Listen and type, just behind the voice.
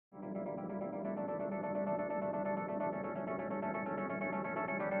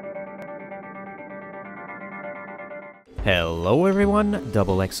Hello everyone,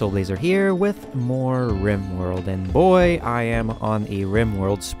 Double XO Blazer here with more Rimworld, and boy, I am on a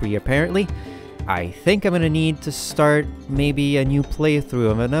Rimworld spree apparently. I think I'm gonna need to start maybe a new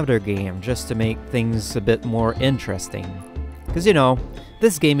playthrough of another game just to make things a bit more interesting. Cause you know,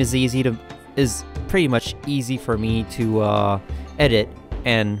 this game is pretty much easy for me to edit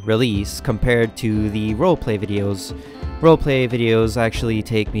and release compared to the roleplay videos. Roleplay videos actually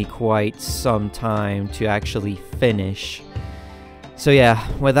take me quite some time to actually finish. So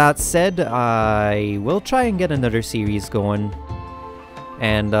yeah, with that said, I will try and get another series going.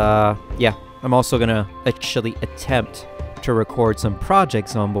 And yeah, I'm also gonna actually attempt to record some Project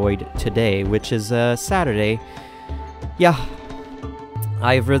Zomboid today, which is Saturday. Yeah,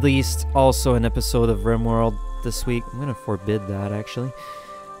 I've released also an episode of Rimworld this week. I'm gonna forbid that actually.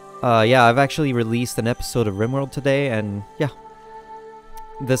 Yeah, I've actually released an episode of Rimworld today, and yeah.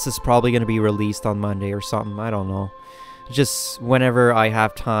 This is probably going to be released on Monday or something, I don't know. Just whenever I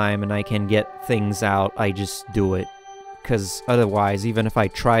have time and I can get things out, I just do it. Because otherwise, even if I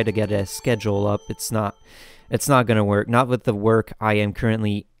try to get a schedule up, it's not going to work. Not with the work I am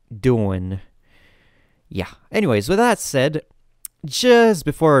currently doing. Yeah, anyways, with that said, just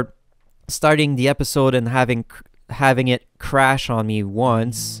before starting the episode and having it crash on me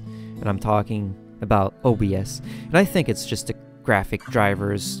once, and I'm talking about OBS, and I think it's just the graphic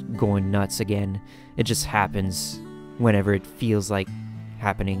drivers going nuts again. It just happens whenever it feels like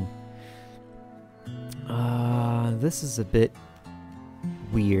happening. This is a bit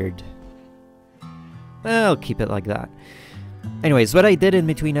weird. I'll keep it like that. Anyways, what I did in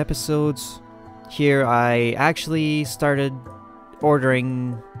between episodes here, I actually started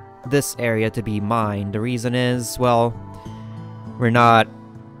ordering this area to be mine. The reason is, well, we're not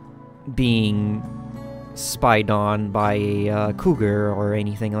being spied on by a cougar or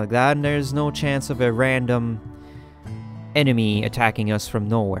anything like that, and there's no chance of a random enemy attacking us from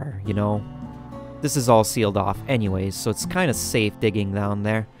nowhere, you know? This is all sealed off anyways, so it's kind of safe digging down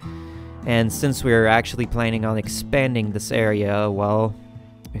there. And since we're actually planning on expanding this area, well,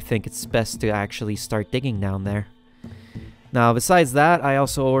 I think it's best to actually start digging down there. Now, besides that, I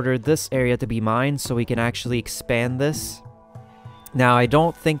also ordered this area to be mine so we can actually expand this. Now, I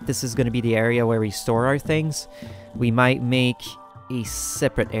don't think this is going to be the area where we store our things. We might make a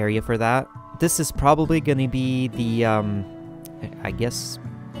separate area for that. This is probably going to be the, I guess,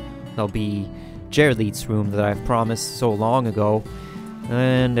 that'll be Gerald's room that I've promised so long ago.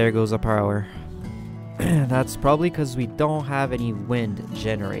 And there goes our power. That's probably because we don't have any wind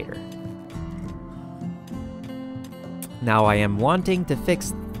generator. Now, I am wanting to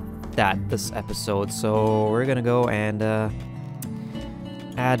fix that this episode, so we're gonna go and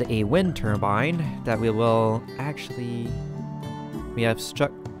add a wind turbine that we will actually... We have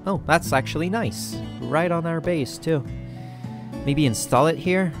struck... Oh, that's actually nice. Right on our base, too. Maybe install it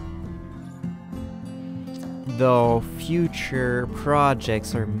here? Though future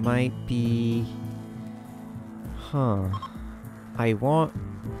projects might be... Huh. I want...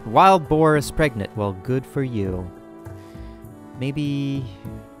 Wild boar is pregnant. Well, good for you. Maybe,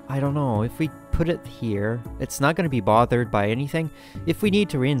 I don't know, if we put it here, it's not going to be bothered by anything. If we need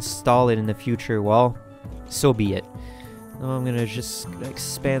to reinstall it in the future, well, so be it. I'm going to just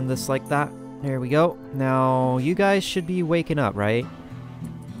expand this like that. There we go. Now, you guys should be waking up, right?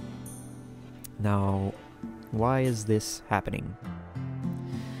 Now, why is this happening?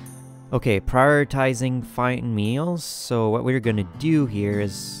 Okay, prioritizing fine meals. So what we're going to do here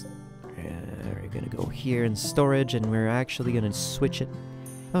is... we're gonna go here in storage, and we're actually gonna switch it.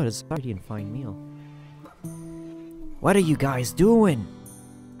 Oh, it's already in fine meal. What are you guys doing?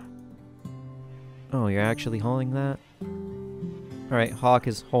 Oh, you're actually hauling that? Alright, Hawk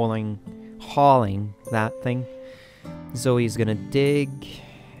is hauling that thing. Zoe's gonna dig.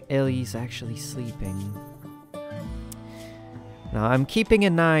 Ellie's actually sleeping. Now, I'm keeping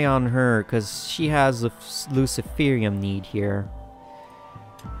an eye on her, because she has a Luciferium need here.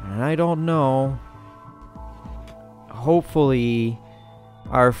 And I don't know. Hopefully,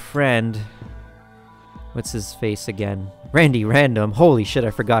 our friend... What's his face again? Randy Random. Holy shit,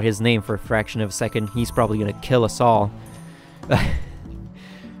 I forgot his name for a fraction of a second. He's probably gonna kill us all.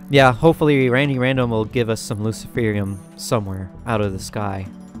 Yeah, hopefully Randy Random will give us some Luciferium somewhere out of the sky.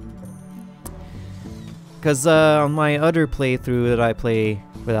 Because on my other playthrough that I play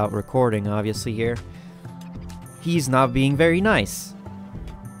without recording, obviously here, he's not being very nice.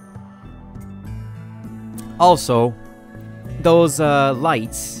 Also, those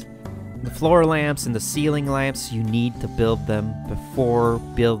lights, the floor lamps and the ceiling lamps, you need to build them before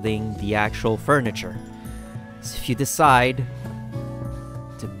building the actual furniture. So if you decide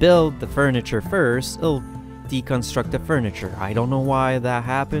to build the furniture first, it'll deconstruct the furniture. I don't know why that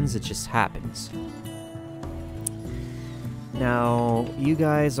happens, it just happens. Now, you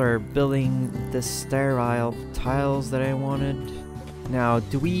guys are building the sterile tiles that I wanted. Now,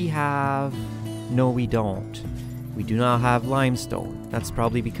 do we have... No, we don't. We do not have limestone. That's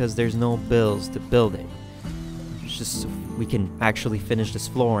probably because there's no bills to build it. It's just so we can actually finish this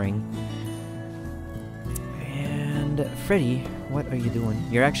flooring. And Freddy, what are you doing?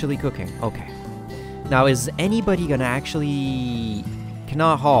 You're actually cooking. Okay. Now, is anybody gonna actually...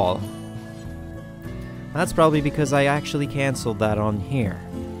 Cannot haul. That's probably because I actually canceled that on here.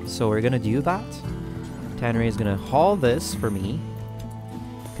 So we're gonna do that. Tannery is gonna haul this for me.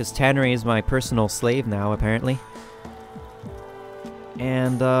 Because Tannery is my personal slave now, apparently.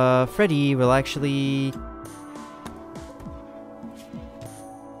 And Freddy will actually...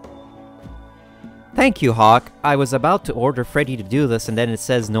 Thank you, Hawk. I was about to order Freddy to do this and then it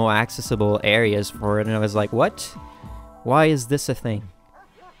says no accessible areas for it. And I was like, what? Why is this a thing?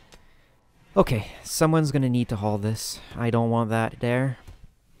 Okay, someone's gonna need to haul this. I don't want that there.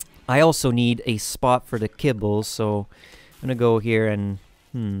 I also need a spot for the kibbles, so I'm gonna go here and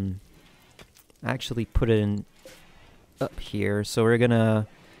actually put it in up here. So we're gonna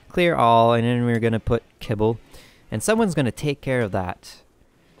clear all, and then we're gonna put kibble, and someone's gonna take care of that.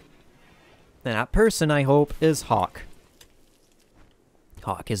 And that person, I hope, is Hawk.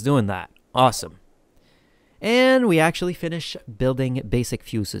 Hawk is doing that. Awesome. And we actually finish building basic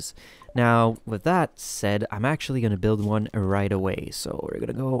fuses. Now, with that said, I'm actually going to build one right away. So we're going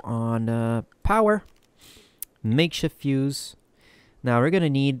to go on power, makeshift fuse. Now we're going to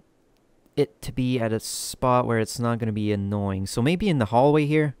need it to be at a spot where it's not going to be annoying. So maybe in the hallway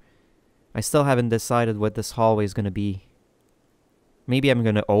here. I still haven't decided what this hallway is going to be. Maybe I'm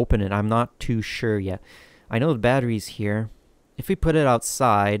going to open it. I'm not too sure yet. I know the battery's here. If we put it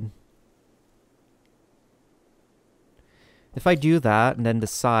outside... If I do that and then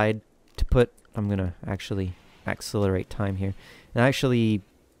decide to put... I'm going to actually accelerate time here. And actually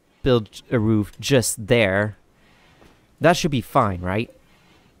build a roof just there. That should be fine, right?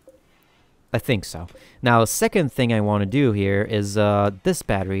 I think so. Now, the second thing I want to do here is this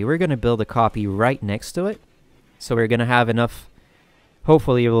battery. We're going to build a copy right next to it. So we're going to have enough...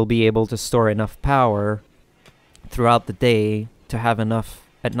 Hopefully we'll be able to store enough power throughout the day to have enough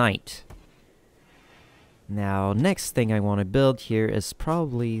at night. Now, next thing I want to build here is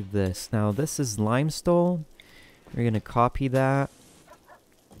probably this. Now, this is limestone. We're going to copy that.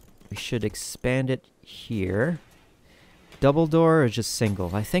 We should expand it here. Double door or just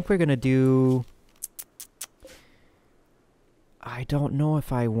single? I think we're going to do... I don't know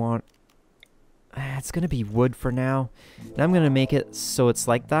if I want... It's going to be wood for now. And I'm going to make it so it's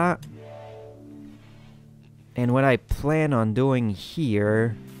like that. And what I plan on doing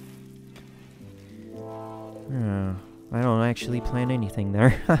here... I don't actually plan anything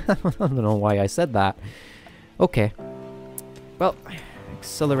there. I don't know why I said that. Okay. Well,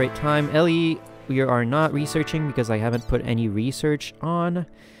 accelerate time. Ellie, we are not researching because I haven't put any research on.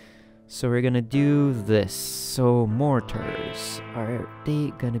 So we're gonna do this. So mortars, are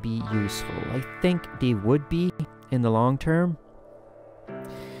they gonna be useful? I think they would be in the long term.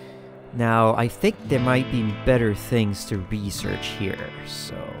 Now, I think there might be better things to research here.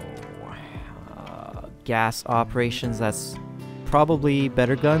 So, gas operations, that's probably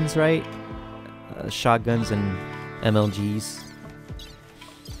better guns, right? Shotguns and MLGs.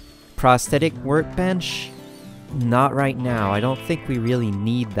 Prosthetic workbench? Not right now. I don't think we really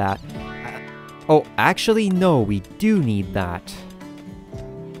need that. Oh, actually, no, we do need that.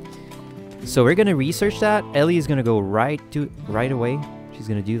 So we're gonna research that. Ellie is gonna go right away. She's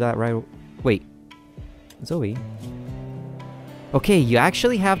gonna do that right. Wait, Zoe. Okay, you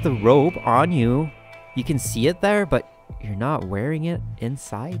actually have the robe on you. You can see it there, but you're not wearing it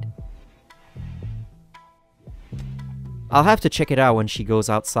inside. I'll have to check it out when she goes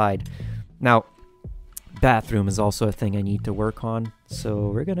outside. Now, bathroom is also a thing I need to work on, so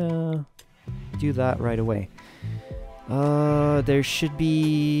we're gonna do that right away. There should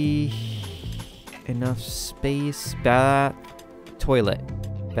be enough space. Bath, toilet.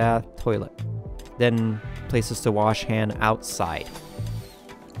 Then places to wash hand outside.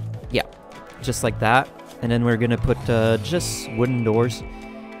 Yeah, just like that. And then we're gonna put just wooden doors.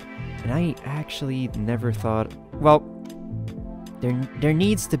 And I actually never thought... Well, there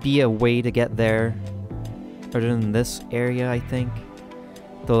needs to be a way to get there. Other than this area, I think.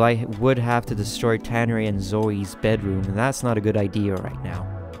 Though I would have to destroy Tannery and Zoe's bedroom, and that's not a good idea right now.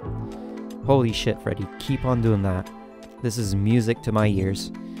 Holy shit, Freddy. Keep on doing that. This is music to my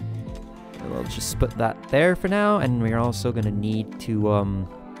ears. We'll just put that there for now, and we're also gonna need to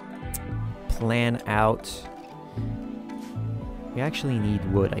plan out We actually need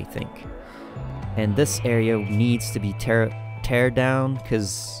wood, I think. And this area needs to be tear down,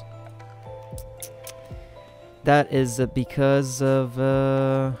 because that is because of,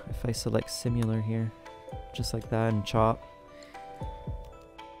 if I select similar here, just like that, and chop.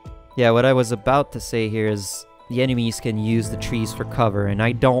 Yeah, what I was about to say here is the enemies can use the trees for cover, and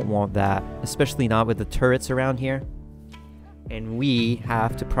I don't want that, especially not with the turrets around here. And we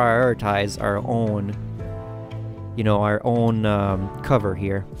have to prioritize our own, you know, our own cover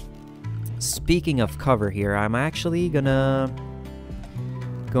here. Speaking of cover here, I'm actually gonna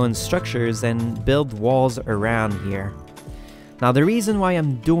go in structures and build walls around here. Now, the reason why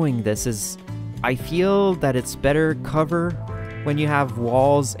I'm doing this is I feel that it's better cover when you have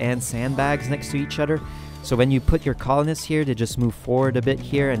walls and sandbags next to each other. So when you put your colonists here, they just move forward a bit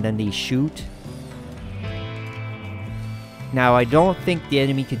here and then they shoot. Now, I don't think the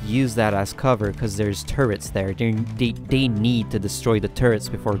enemy could use that as cover because there's turrets there. They need to destroy the turrets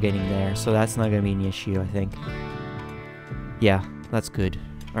before getting there, so that's not going to be an issue, I think. Yeah, that's good.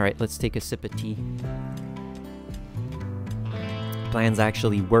 Alright, let's take a sip of tea. Plan's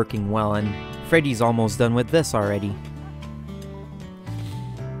actually working well, and Freddy's almost done with this already.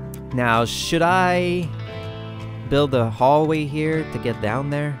 Now, should I build a hallway here to get down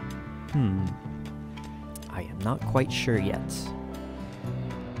there? I am not quite sure yet.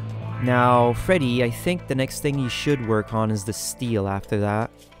 Now, Freddy, I think the next thing you should work on is the steel after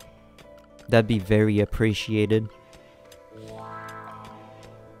that. That'd be very appreciated.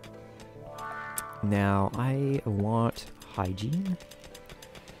 Now, I want hygiene.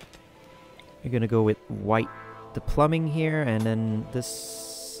 You're gonna go with white, the plumbing here, and then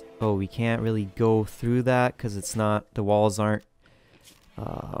this... Oh, we can't really go through that because it's not... The walls aren't...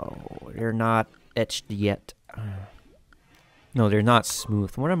 they're not etched yet. No, they're not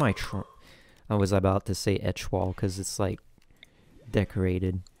smooth. What am I trying... I was about to say etch wall because it's like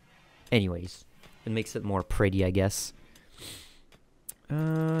decorated. Anyways, it makes it more pretty, I guess.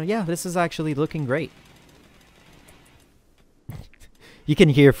 Yeah, this is actually looking great. You can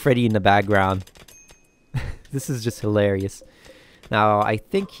hear Freddy in the background. This is just hilarious. Now, I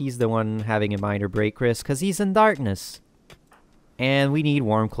think he's the one having a minor break risk because he's in darkness. And we need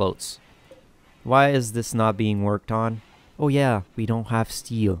warm clothes. Why is this not being worked on? Oh yeah, we don't have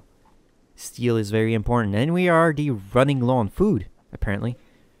steel. Steel is very important. And we are already running low on food, apparently.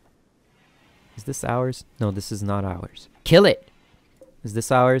 Is this ours? No, this is not ours. Kill it! Is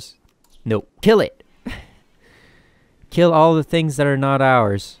this ours? No. Kill it! Kill all the things that are not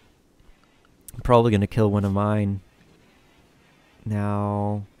ours. I'm probably gonna kill one of mine.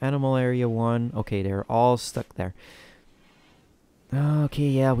 Now, animal area 1. Okay, they're all stuck there. Okay,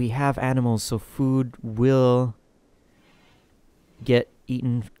 yeah, we have animals, so food will get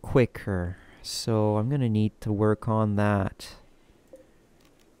eaten quicker. So I'm gonna need to work on that.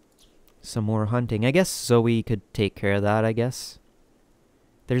 Some more hunting. I guess Zoe could take care of that, I guess.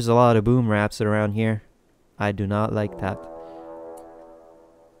 There's a lot of boom wraps around here. I do not like that.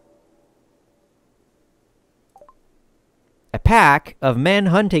 A pack of men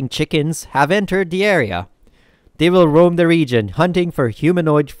hunting chickens have entered the area. They will roam the region, hunting for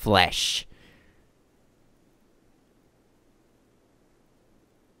humanoid flesh.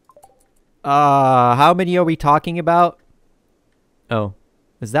 How many are we talking about? Oh,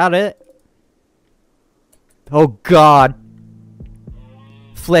 is that it? Oh God.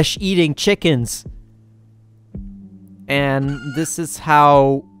 Flesh-eating chickens. And this is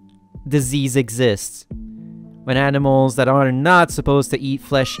how disease exists. When animals that are not supposed to eat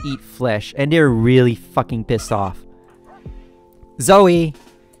flesh, and they're really fucking pissed off. Zoe,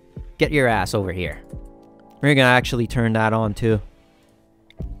 get your ass over here. We're gonna actually turn that on too.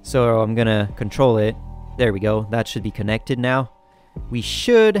 So I'm gonna control it. There we go. That should be connected now. We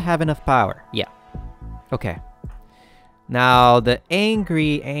should have enough power. Yeah. Okay. Now the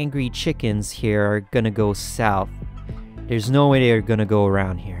angry chickens here are gonna go south. There's no way they're gonna go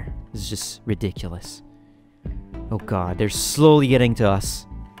around here. This is just ridiculous. Oh God, they're slowly getting to us.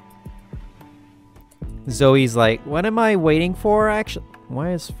 Zoe's like, what am I waiting for actually?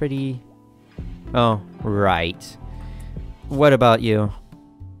 Why is Freddy... Oh, right. What about you?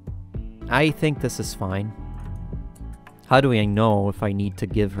 I think this is fine. How do I know if I need to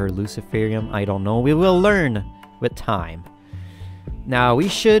give her Luciferium? I don't know. We will learn with time. Now, we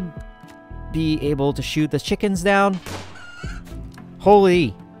should be able to shoot the chickens down.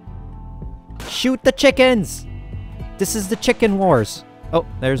 Holy! Shoot the chickens! This is the chicken wars. Oh,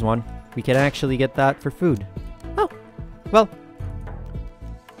 there's one. We can actually get that for food. Oh, well.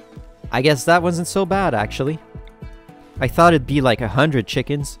 I guess that wasn't so bad, actually. I thought it'd be like 100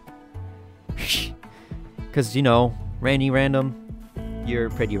 chickens. Because, you know, Randy Random, you're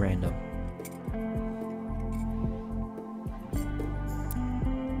pretty random.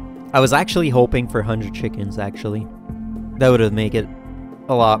 I was actually hoping for 100 chickens, actually. That would have made it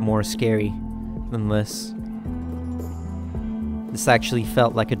a lot more scary than this. This actually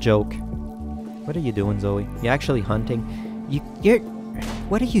felt like a joke. What are you doing, Zoe? You actually hunting? You're...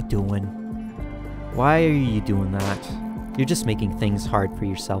 What are you doing? Why are you doing that? You're just making things hard for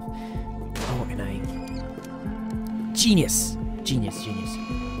yourself. Oh, and I... Genius! Genius, genius.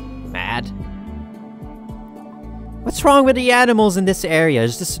 Mad. What's wrong with the animals in this area?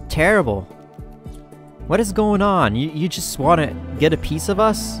 It's just terrible. What is going on? You just want to get a piece of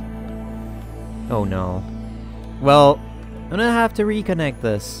us? Oh no. Well, I'm gonna have to reconnect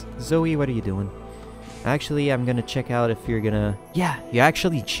this. Zoe, what are you doing? Actually, I'm gonna check out if you're gonna... Yeah, you're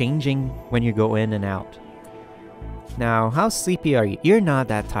actually changing when you go in and out. Now, how sleepy are you? You're not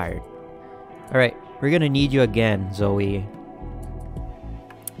that tired. Alright, we're gonna need you again, Zoe.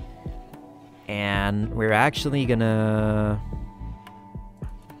 And we're actually gonna...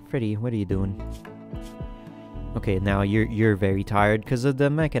 Freddy, what are you doing? Okay, now you're very tired because of the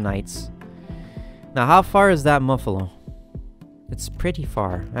mechanites. Now, how far is that muffalo? It's pretty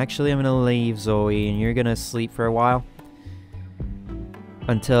far. Actually, I'm gonna leave Zoe and you're gonna sleep for a while.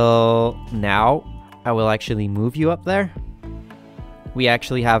 Until now, I will actually move you up there. We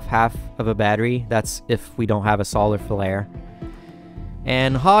actually have half of a battery. That's if we don't have a solar flare.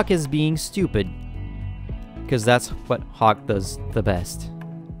 And Hawk is being stupid. Because that's what Hawk does the best.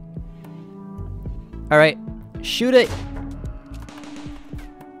 Alright, shoot it!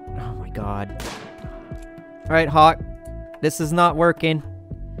 Oh my god. Alright, Hawk. This is not working.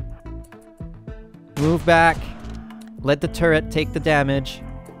 Move back. Let the turret take the damage.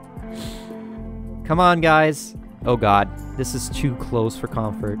 Come on, guys. Oh god, this is too close for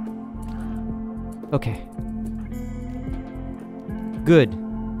comfort. Okay. Good.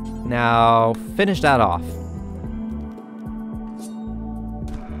 Now, finish that off.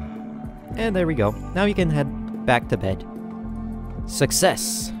 And there we go. Now you can head back to bed.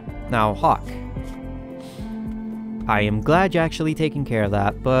 Success. Now, Hawk. I am glad you're actually taking care of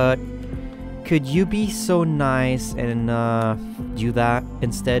that, but could you be so nice and do that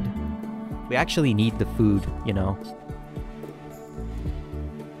instead? We actually need the food, you know.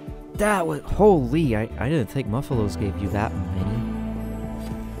 That was... Holy, I didn't think Muffalos gave you that many.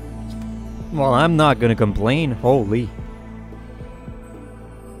 Well, I'm not gonna complain. Holy.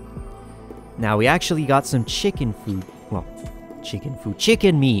 Now, we actually got some chicken food. Well, chicken food.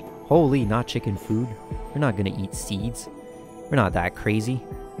 Chicken meat. Holy, not chicken food. We're not gonna eat seeds. We're not that crazy.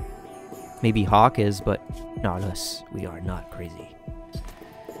 Maybe Hawk is, but not us. We are not crazy.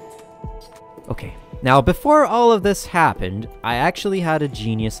 Okay. Now, before all of this happened, I actually had a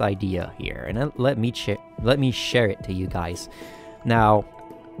genius idea here, and let me share it to you guys. Now,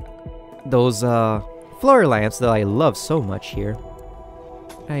 those floor lamps that I love so much here,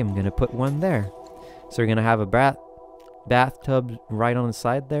 I am gonna put one there. So we're gonna have a bathtub right on the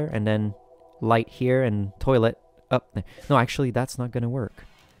side there, and then light here and toilet up there. No, actually, that's not gonna work.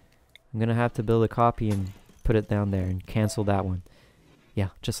 I'm gonna have to build a copy and put it down there and cancel that one. Yeah,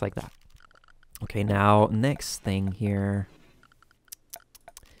 just like that. Okay, now, next thing here.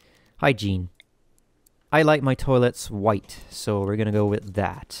 Hygiene. I like my toilets white, so we're gonna go with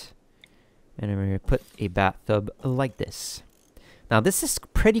that. And we're gonna put a bathtub like this. Now, this is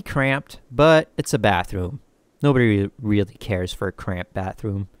pretty cramped, but it's a bathroom. Nobody really cares for a cramped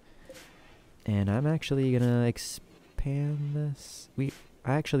bathroom. And I'm actually gonna expand this.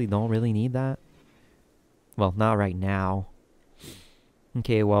 I actually don't really need that. Well, not right now.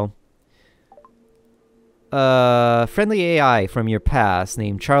 Okay, well. Friendly AI from your past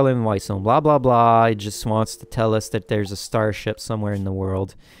named Charlin Weissome, blah blah blah. It just wants to tell us that there's a starship somewhere in the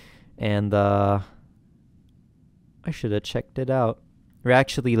world. And, I should have checked it out. We're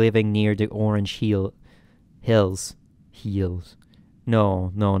actually living near the Orange Hills.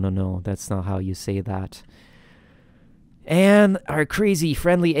 No. That's not how you say that. And our crazy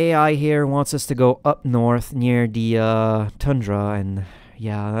friendly AI here wants us to go up north near the tundra. And,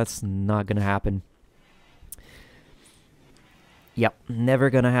 yeah, that's not gonna happen. Yep,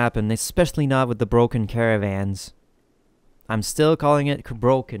 never gonna happen. Especially not with the broken caravans. I'm still calling it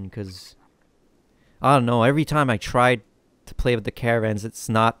broken because... I don't know, every time I tried to play with the caravans, it's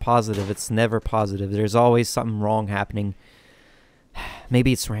not positive. It's never positive. There's always something wrong happening.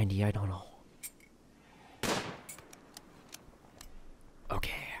 Maybe it's Randy, I don't know.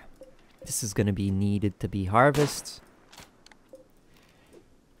 Okay. This is gonna be needed to be harvested.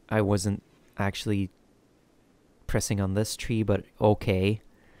 I wasn't actually pressing on this tree, but okay.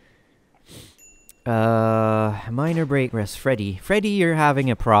 Minor break rest. Freddy. Freddy, you're having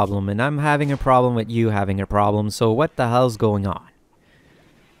a problem, and I'm having a problem with you having a problem, so what the hell's going on?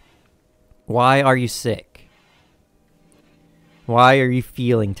 Why are you sick? Why are you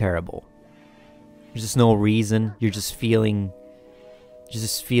feeling terrible? There's just no reason. You're just feeling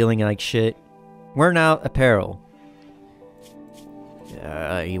like shit. Wear out apparel.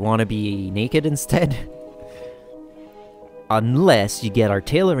 You want to be naked instead? Unless you get our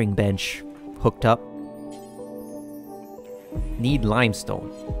tailoring bench hooked up. Need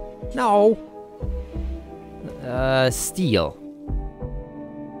limestone. No. Steel.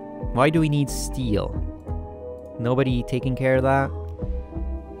 Why do we need steel? Nobody taking care of that?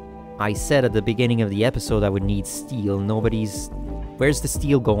 I said at the beginning of the episode I would need steel. Nobody's... Where's the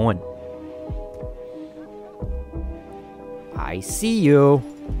steel going? I see you.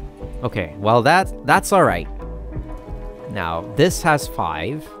 Okay, well that's alright. Now, this has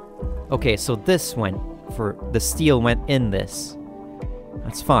 5. Okay, so this went for... The steel went in this.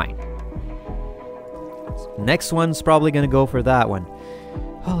 That's fine. Next one's probably gonna go for that one.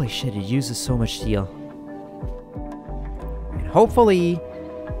 Holy shit, it uses so much steel. And hopefully,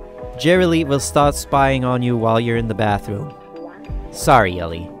 Jerry will start spying on you while you're in the bathroom. Sorry,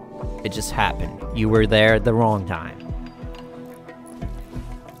 Ellie. It just happened. You were there at the wrong time.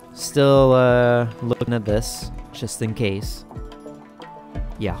 Still, looking at this, just in case.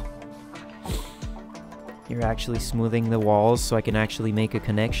 Yeah. You're actually smoothing the walls so I can actually make a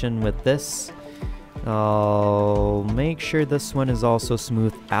connection with this. I'll make sure this one is also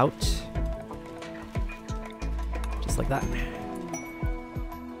smoothed out. Just like that.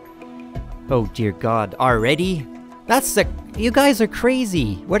 Oh dear God, already? That's the... You guys are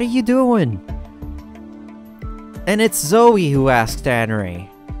crazy! What are you doing? And it's Zoe who asked Anne-Ray.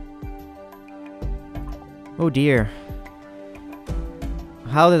 Oh dear.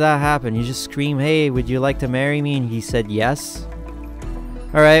 How did that happen? You just scream, hey, would you like to marry me? And he said yes.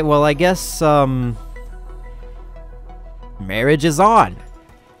 Alright, well I guess, marriage is on.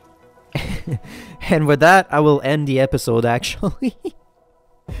 And with that, I will end the episode, actually.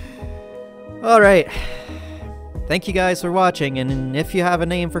 Alright. Thank you guys for watching, and if you have a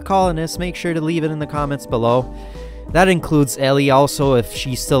name for colonists, make sure to leave it in the comments below. That includes Ellie also, if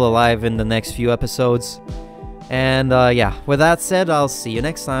she's still alive in the next few episodes. And yeah, with that said, I'll see you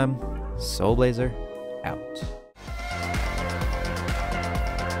next time. Soulblazer, out.